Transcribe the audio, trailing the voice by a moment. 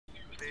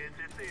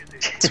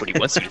That's what he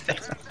wants you to think.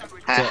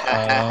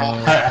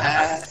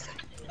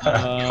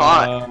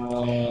 Caught.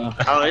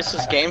 Oh, this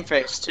is game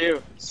face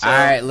too. So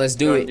Alright, let's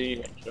do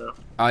it.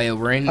 Oh yeah,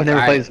 we're in. I've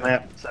never played this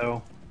map,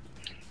 so.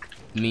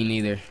 Me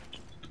neither.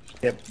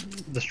 Yep,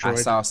 destroyed.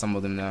 I saw some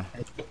of them now.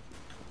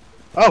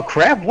 Oh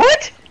crap!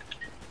 What?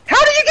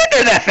 How did you get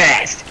there that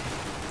fast?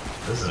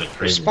 This is a Your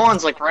crazy.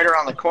 spawn's like right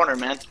around the corner,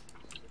 man.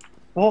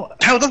 Well,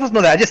 how was I supposed to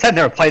know that? I just had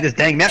never played this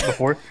dang map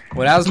before.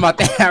 Well, that was my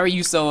thing. How are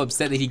you so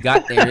upset that he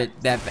got there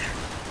that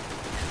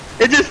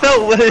fast? It just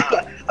felt.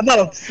 I'm not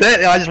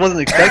upset. I just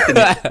wasn't expecting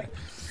it.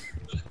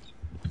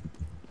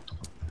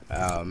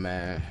 Oh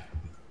man.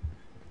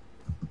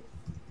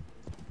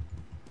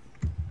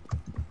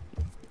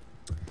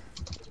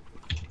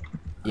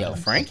 Yo,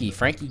 Frankie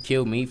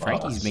killed me.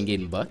 Frankie's been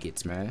getting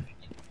buckets, man.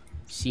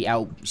 She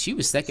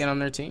was second on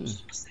their team.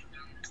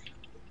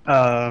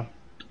 Rob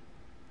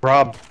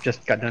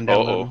just got done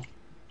down low.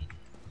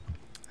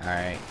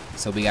 Alright,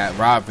 so we got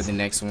Rob for the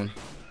next one.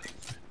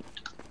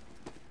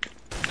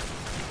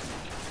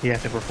 Yeah, I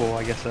think we're full,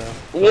 I guess.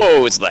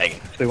 Whoa, it's lagging.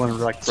 They want to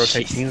like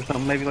rotate teams or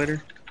something maybe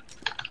later.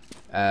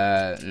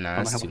 No,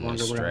 that's too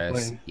much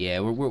stress. Yeah,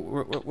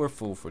 we're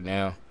full for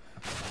now.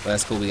 But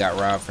that's cool. We got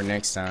Rob for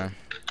next time.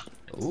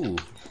 Ooh.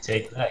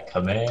 Take that,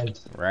 command.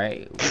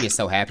 Right? We get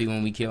so happy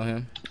when we kill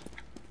him.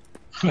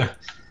 You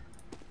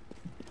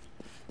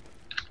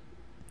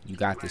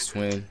got this,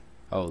 twin.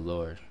 Oh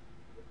lord.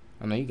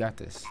 Oh no, you got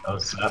this. Oh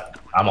snap!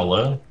 I'm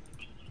alone.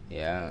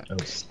 Yeah. Oh,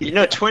 You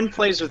know, Twin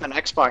plays with an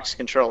Xbox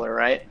controller,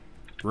 right?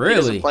 He really?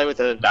 doesn't play with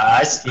a. nah,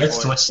 I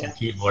switched the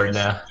keyboard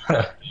now.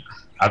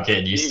 I'm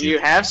getting used to You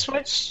it. have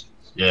switched?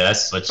 Yeah, I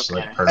switched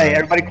like Okay. permanent. Hey,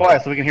 everybody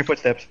quiet so we can hear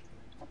footsteps.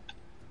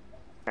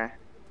 Okay.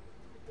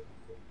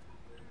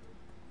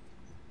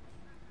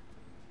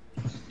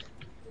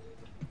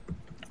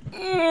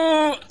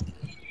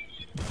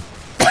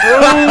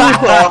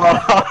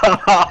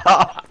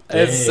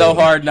 It's so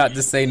hard not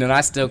to say no.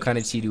 I still kind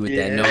of cheated with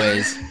that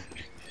noise.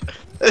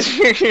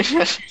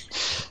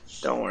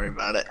 Don't worry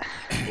about it.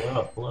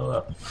 Blow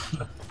up.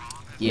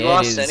 Yeah, You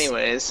lost it is.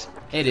 anyways.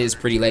 It is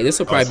pretty late. This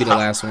will probably be the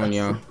last one,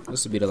 y'all.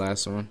 This will be the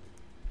last one.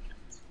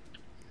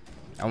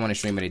 I want to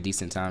stream at a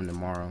decent time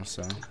tomorrow,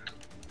 so.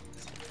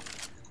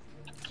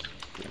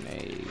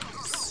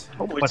 Grenades.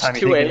 Oh, What it's time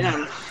you 2 thinking?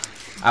 a.m.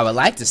 I would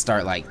like to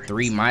start like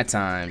 3 my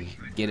time.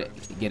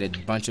 Get a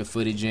bunch of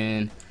footage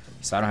in,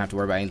 so I don't have to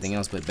worry about anything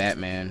else but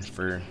Batman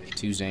for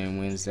Tuesday and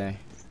Wednesday.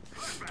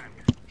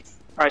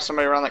 Alright,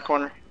 somebody around that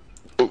corner.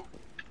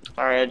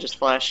 Sorry, I just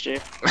flashed you.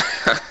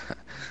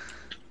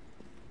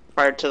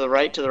 Fired to the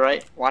right.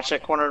 Watch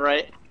that corner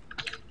right.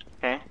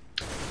 Okay.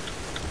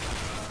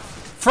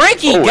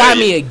 Frankie Oh, got hey.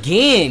 me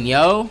again,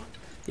 yo.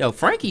 Yo,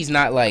 Frankie's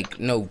not like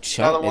no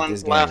chump Another at one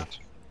this game. left.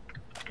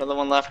 Another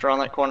one left around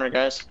that corner,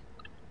 guys.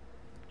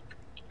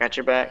 Got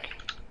your back.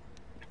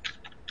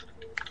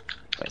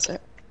 What's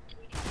that?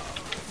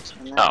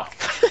 Oh. Oh.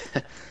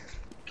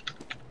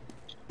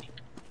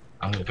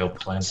 I'm gonna go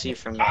plant. See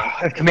from there.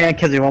 If command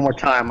kills me one more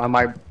time, I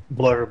might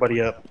blow everybody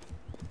up.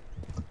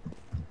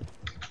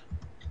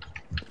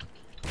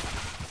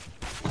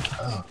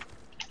 Oh,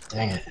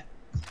 dang it.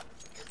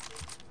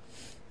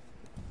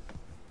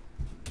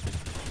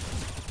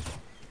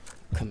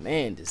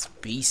 Command is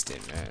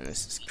beasting, man.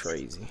 This is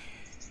crazy.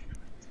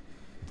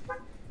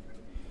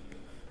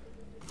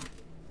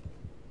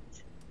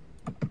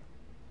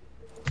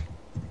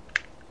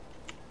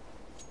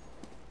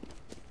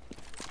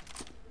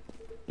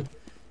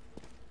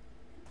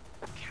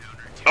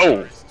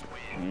 Oh.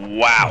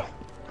 Wow.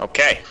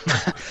 Okay.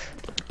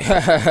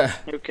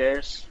 Who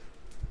cares?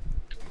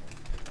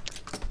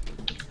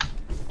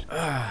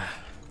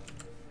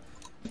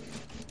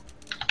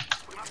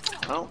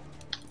 Well,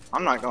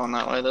 I'm not going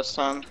that way this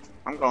time.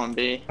 I'm going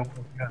B. Oh,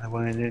 God, that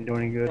one didn't do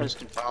any You good. guys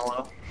can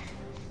follow.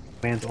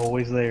 Man's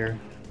always there.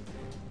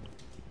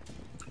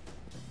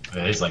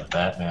 Yeah, he's like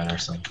Batman or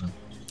something.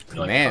 He,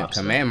 like, pops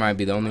up. Command might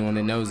be the only one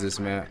that knows this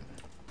map.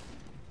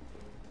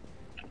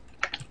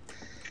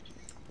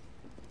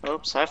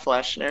 Oops, I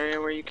flashed an area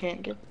where you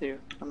can't get to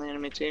on the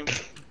enemy team.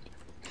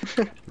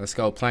 Let's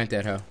go plant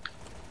that hoe.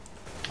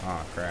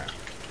 Oh crap.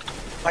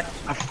 Like,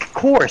 of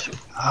course.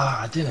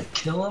 Ah, I didn't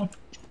kill him.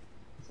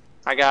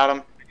 I got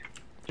him.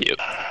 Yep.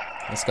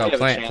 Let's go You have a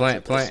plant, chance plant,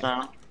 at this plant.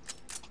 now.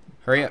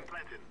 Hurry up.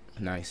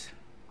 Nice.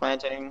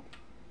 Planting.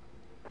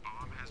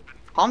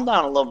 Calm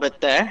down a little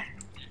bit there.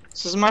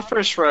 This is my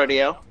first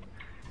rodeo.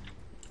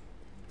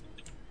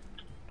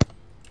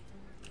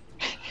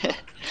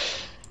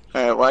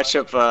 Alright, watch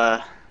up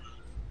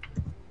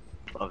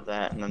above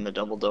that and then the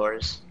double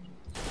doors.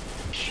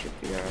 Should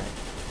be alright.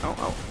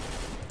 Oh,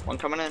 one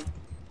coming in.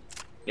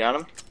 Got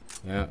him?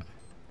 Yeah.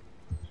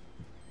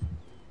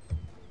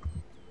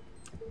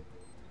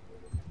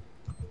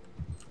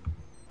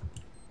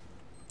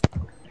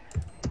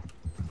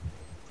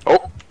 Oh,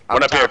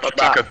 one up here. top, up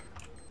top. Chaka.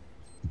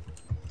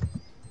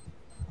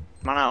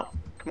 Come on out.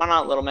 Come on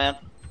out, little man.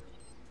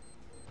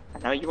 I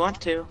know you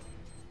want to.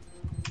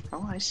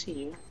 Oh, I see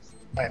you.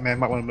 Alright, man,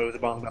 might want to move. The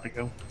bomb's about to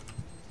go.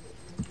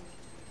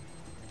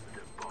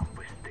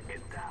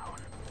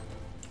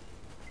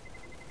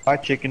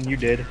 Fried chicken, you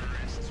did.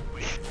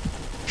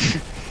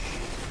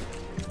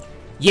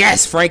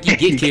 Yes, Frankie,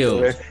 get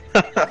killed.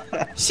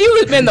 She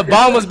was, man, the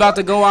bomb was about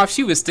to go off.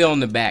 She was still in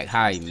the back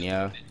hiding,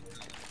 yo.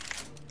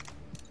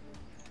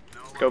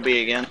 Go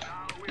B again.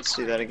 Let's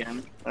do that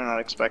again. They're not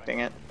expecting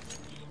it.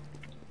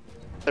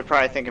 They're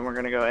probably thinking we're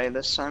gonna go A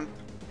this time.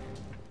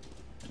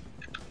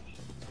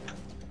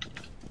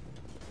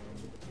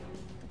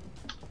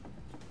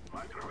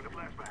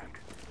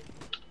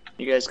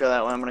 You guys go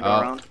that way, I'm gonna go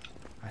around.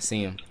 I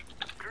see him.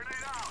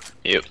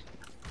 Yep.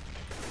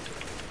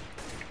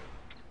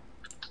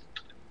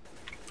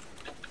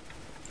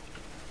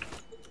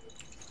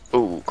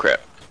 Ooh,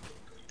 crap.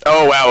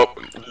 Oh, wow.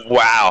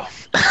 Wow.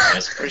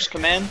 Where's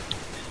command?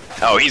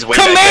 Oh, he's way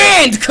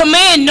back there.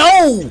 Command!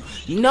 No!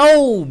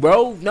 No,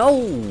 bro,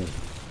 no.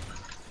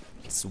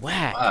 It's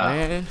whack,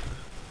 man.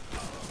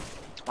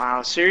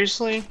 Wow,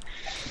 seriously?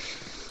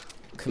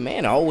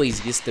 Command always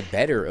gets the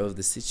better of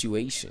the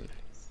situation.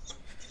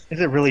 Is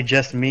it really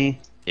just me?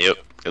 Yep.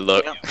 Good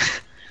luck. Yep.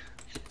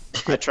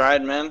 I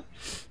tried, man.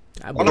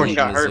 I One of them believe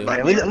got in hurt Zoo. by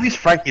At least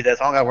Frankie does.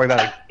 I don't gotta worry about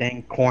a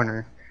dang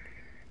corner.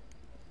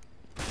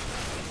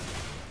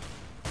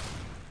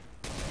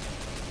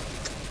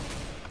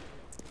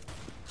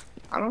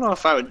 I don't know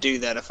if I would do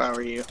that if I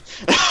were you.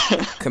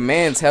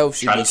 Command's health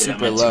should Try be to get him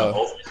super into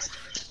low.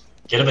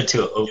 Get him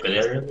into an open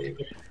area,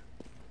 maybe.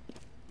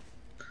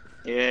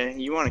 Yeah,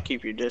 you want to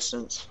keep your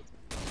distance.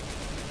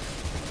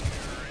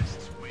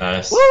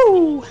 Nice.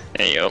 Woo!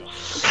 There you go.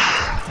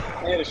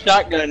 They had a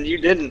shotgun, you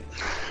didn't.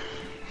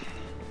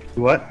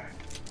 What?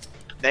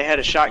 They had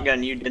a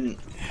shotgun, you didn't.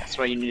 That's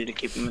why you needed to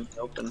keep them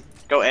open.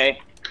 Go A.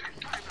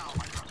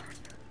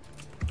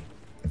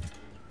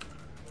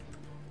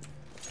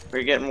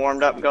 We're getting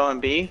warmed up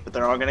going B, but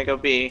they're all gonna go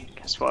B.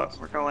 Guess what?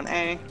 We're going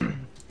A.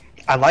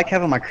 I like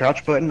having my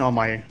crouch button on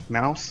my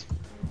mouse,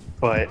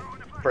 but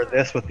for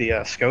this with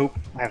the scope,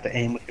 I have to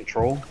aim with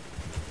control.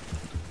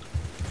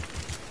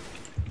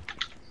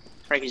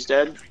 Frankie's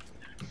dead.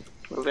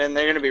 Move in.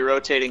 They're gonna be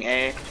rotating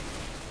A.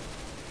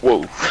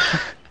 Whoa.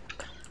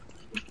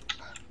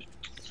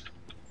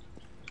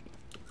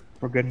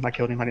 We're good. I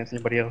killed him. I didn't see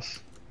anybody else.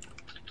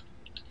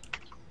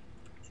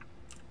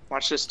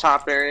 Watch this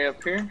top area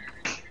up here.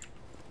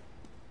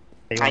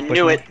 Hey, you I wanna push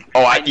knew me? it.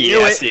 Oh, I yeah,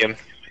 knew I it. see him.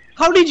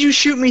 How did you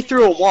shoot me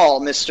through a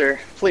wall, mister?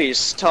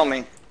 Please, tell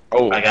me.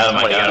 Oh, I got him,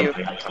 I got you.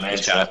 him.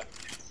 Good shot.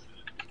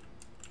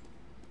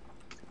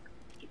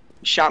 You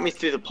shot me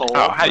through the pole.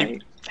 Oh, how you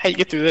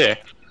get through there?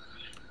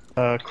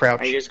 Crouch.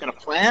 Are you guys gonna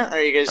plant, or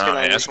are you guys Oh,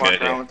 gonna yeah, just that's a walk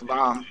good around idea. with the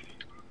bomb?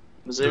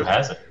 Who Mizzou?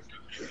 has it?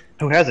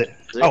 Who has it?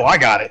 Zoo? Oh, I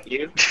got it.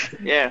 You?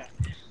 Yeah.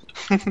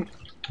 I'm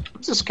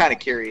just kind of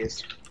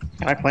curious.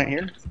 Can I plant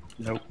here?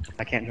 Nope.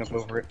 I can't jump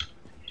over it.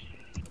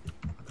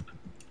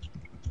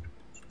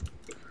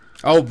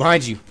 Oh,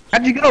 behind you.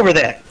 How'd you get over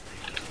that?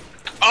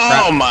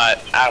 Oh my!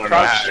 I don't know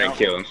Crouch how to jump.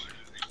 kill him.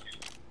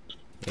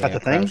 That's a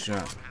thing? crouch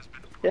jump.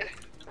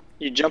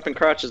 You jump and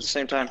crouch at the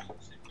same time.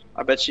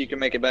 I bet you can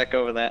make it back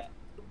over that.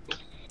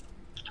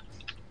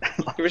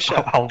 Give it a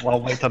shot.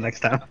 I'll wait till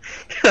next time.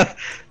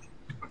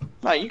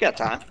 No, you got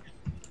time.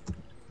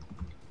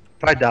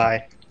 If I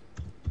die.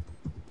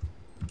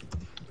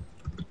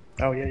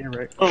 Oh yeah, you're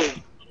right. Oh.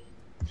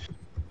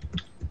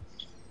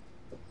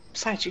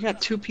 Besides, you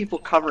got two people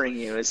covering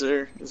you. Is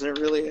there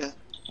really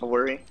a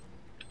worry?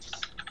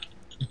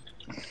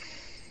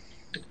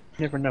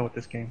 You never know with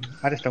this game.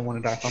 I just don't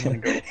want to die, so I'm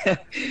gonna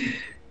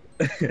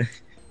go.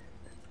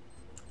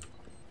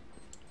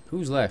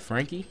 Who's left?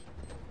 Frankie?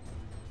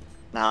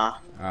 Nah.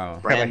 Oh.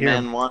 Brand hear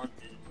Man him. won.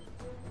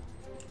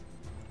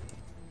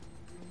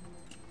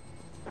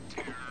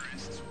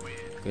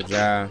 Good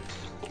job.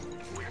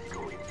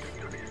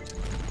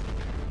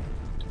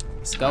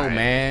 Let's go,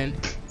 man.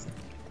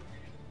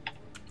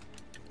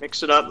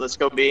 Mix it up. Let's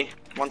go B.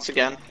 Once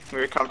again, we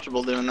were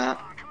comfortable doing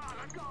that.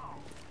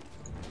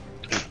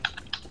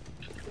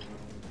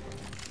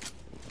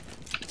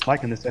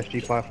 Liking this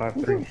SG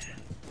 553. Alright,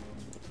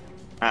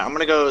 I'm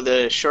gonna go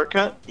the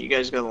shortcut. You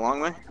guys go the long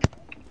way.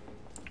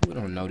 We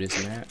don't know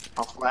this map.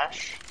 I'll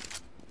flash.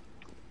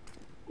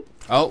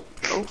 Oh,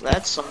 Oh,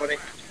 that's somebody.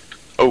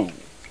 Oh.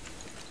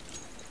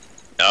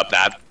 Up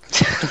that.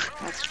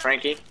 That's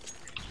Frankie.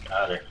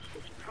 Got her.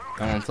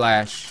 come on,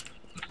 flash.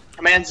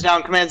 Command's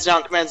down. Command's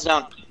down. Command's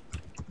down.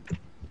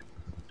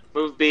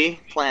 Move B.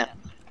 Plant.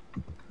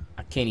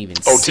 I can't even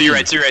Oh, see. to your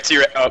right, to your right, to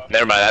your right. Oh,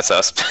 never mind. That's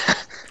us.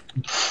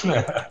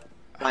 Plant.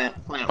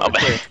 Plant. My We're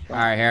clear. bad.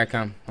 Alright, here I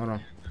come. Hold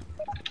on.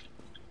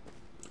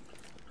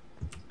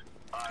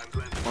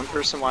 One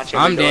person watching.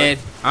 I'm dead.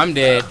 I'm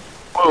dead.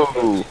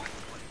 Whoa.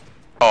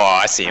 Oh,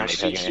 I see him.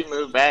 She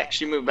moved back.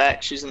 She moved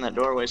back. She's in that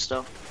doorway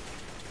still.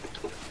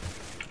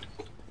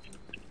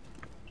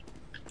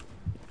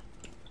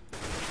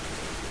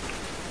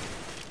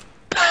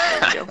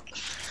 There you go.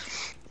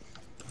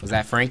 Was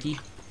that Frankie?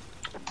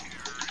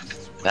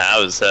 That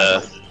was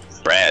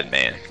Brad,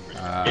 man.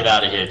 Get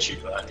out of here,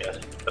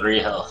 Chewbacca. 3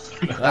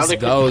 health. Now Let's they're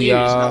go, confused.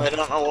 Now y'all. they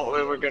don't know what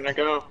way we're gonna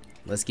go.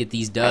 Let's get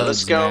these Alright, dubs,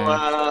 let's go.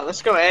 man.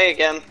 Let's go A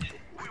again.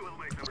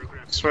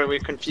 Swear we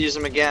confuse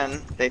them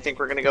again. They think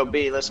we're gonna go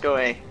B. Let's go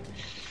A.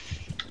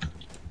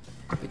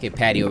 Look at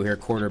Patty over here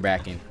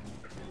quarterbacking.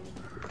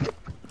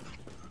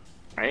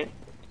 Right?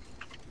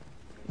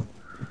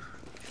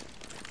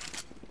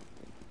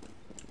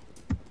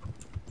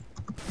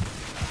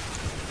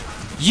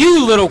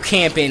 You little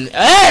camping.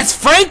 It's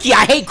Frankie.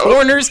 I hate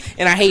corners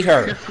and I hate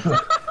her.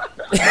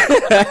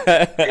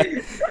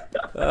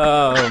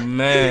 Oh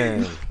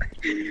man.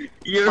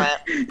 You're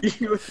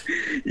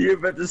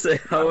about to say,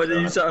 how would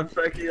you sound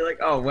Frankie? You're like,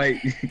 oh wait.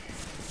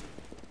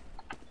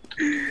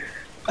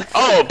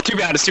 Oh, to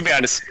be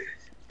honest.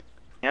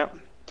 Yep.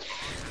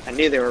 I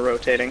knew they were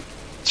rotating.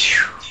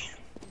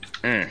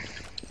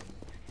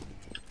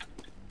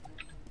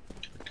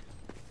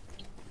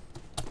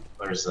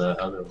 Where's the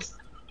other one?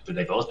 Do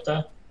they both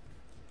die?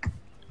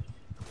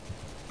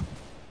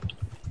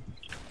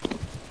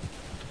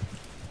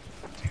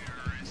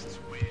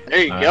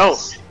 There you go.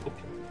 That's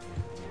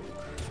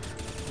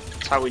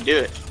how we do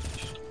it.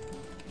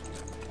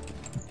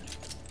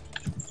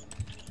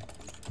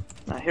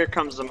 Now here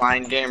comes the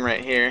mind game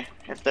right here.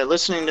 If they're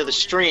listening to the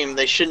stream,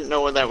 they shouldn't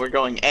know that we're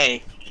going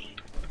A.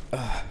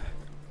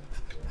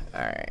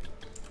 Alright.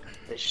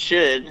 They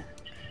should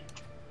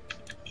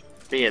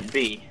be at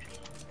B.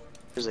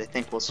 Because they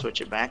think we'll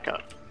switch it back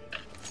up.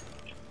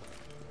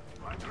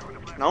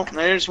 Nope,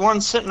 there's one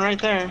sitting right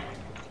there.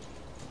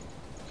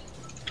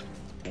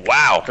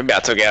 Wow, maybe I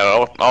took it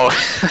out. Oh.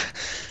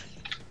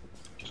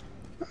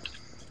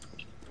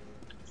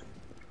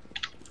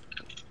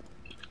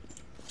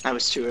 That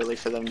was too early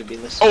for them to be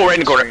listening. Oh, right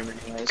in the corner.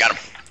 Anyways. Got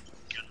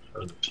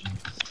him.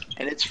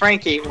 And it's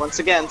Frankie, once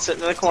again,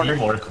 sitting in the corner.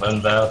 Teamwork,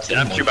 Glenbow.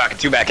 Yeah,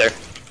 two back there.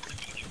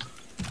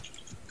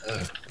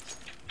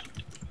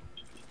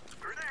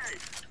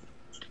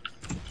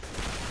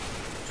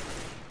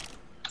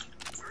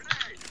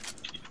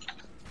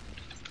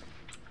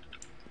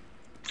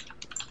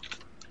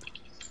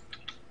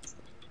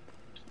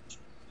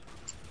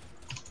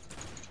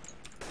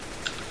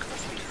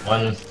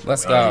 One.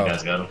 Let's Oh, go. you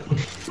guys got him.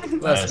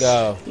 Let's Nice.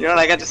 go. You know what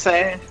I got to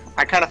say?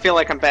 I kind of feel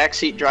like I'm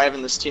backseat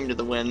driving this team to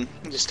the win.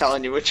 I'm just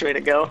telling you which way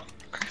to go.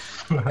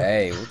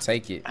 Hey, we'll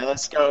take it. Alright,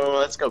 let's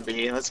go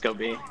B, let's go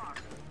B.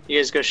 You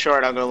guys go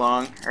short, I'll go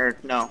long. Or,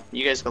 no,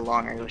 you guys go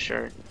long, I go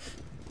short.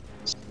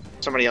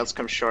 Somebody else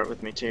comes short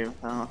with me too.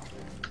 Oh.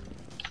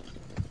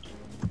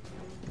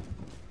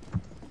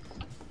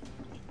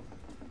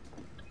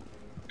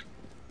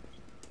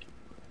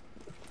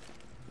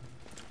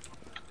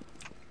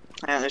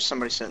 Yeah, there's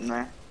somebody sitting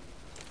there.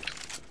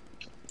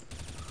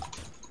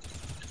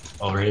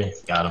 Over here.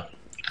 Got him.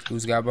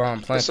 Who's got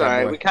bomb? Plant It's that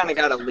alright, boy. we kind of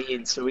got a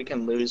lead, so we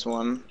can lose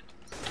one.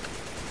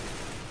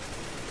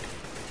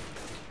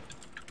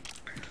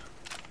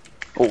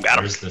 Oh, got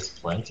him. Where's this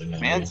planter?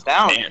 Command's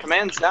down, Man.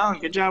 command's down.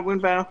 Good job,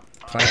 Winbow.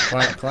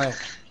 Plant.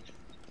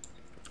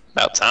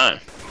 About time.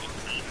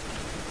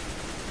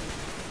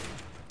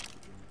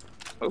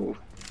 Oh.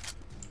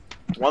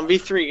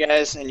 1v3,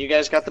 guys, and you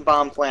guys got the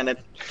bomb planted.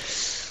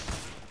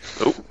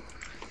 Oh.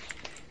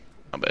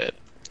 Not bad.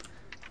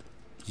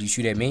 Did you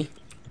shoot at me?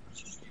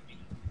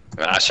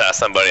 I shot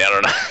somebody, I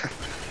don't know.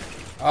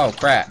 Oh,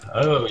 crap.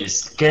 Oh, you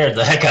scared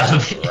the heck out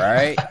of me.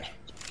 Right?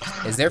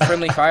 Is there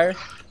friendly fire?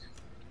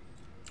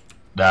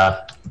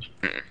 Nah.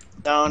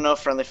 No, no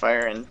friendly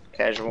fire and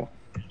casual.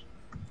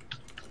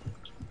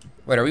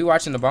 Wait, are we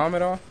watching the bomb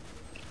at all?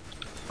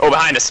 Oh,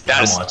 behind us.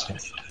 Behind I'm us. watching.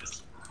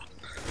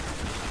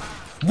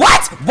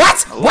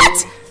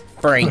 What?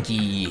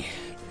 Frankie.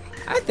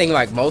 I think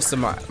like most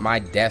of my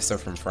deaths are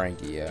from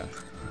Frankie, yeah.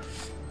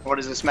 What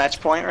is this,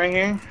 match point right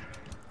here?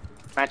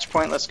 Match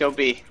point, let's go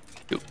B.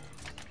 Yep.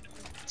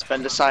 It's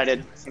been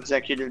decided.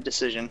 Executive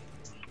decision.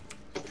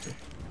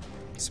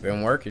 It's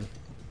been working.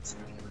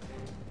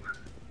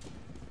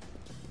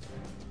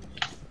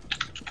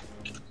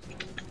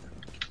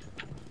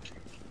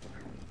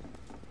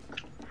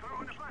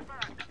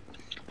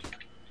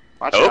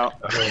 Watch Oh. out.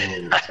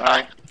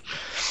 Oh.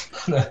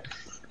 Sorry.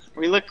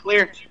 We look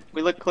clear.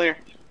 We look clear.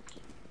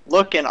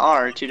 Look and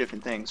R are two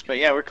different things. But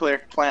yeah, we're clear.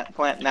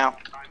 Plant now.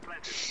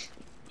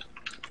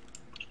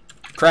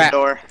 Crap.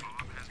 Door.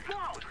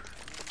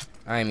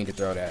 I didn't mean to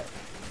throw that.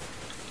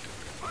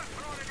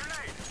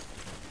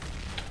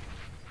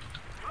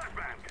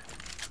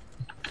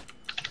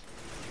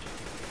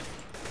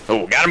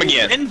 Oh, got him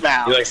again.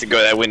 Inbound. He likes to go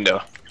to that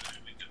window.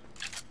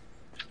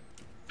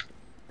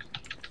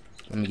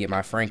 Let me get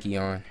my Frankie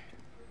on.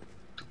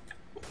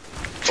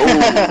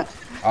 Oh,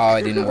 Oh,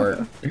 it didn't work.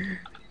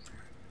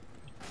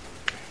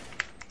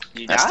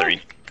 You that's died?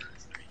 3.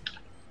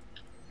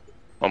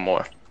 One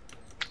more.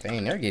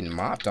 Dang, they're getting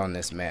mopped on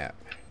this map.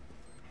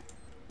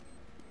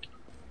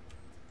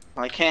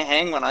 Well, I can't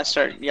hang when I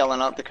start yelling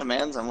out the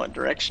commands on what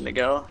direction to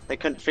go. They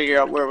couldn't figure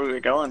out where we were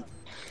going.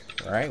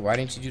 Alright, why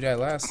didn't you do that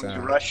last When you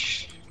time?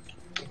 rush,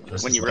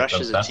 This when is you like rush the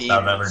as a best team,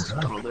 I've ever it's a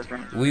done. little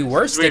different. We were We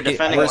were sticking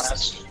defending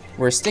last.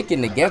 we're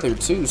sticking together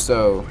too,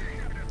 so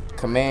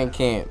command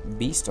can't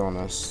beast on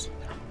us.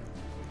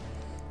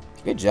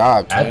 Good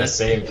job, I had the team.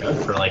 same gun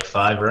for like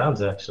 5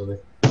 rounds actually.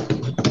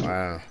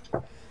 Wow.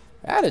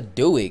 How to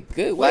do it?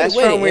 Good. Last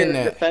Way round to we end were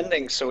that.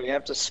 defending, so we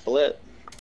have to split.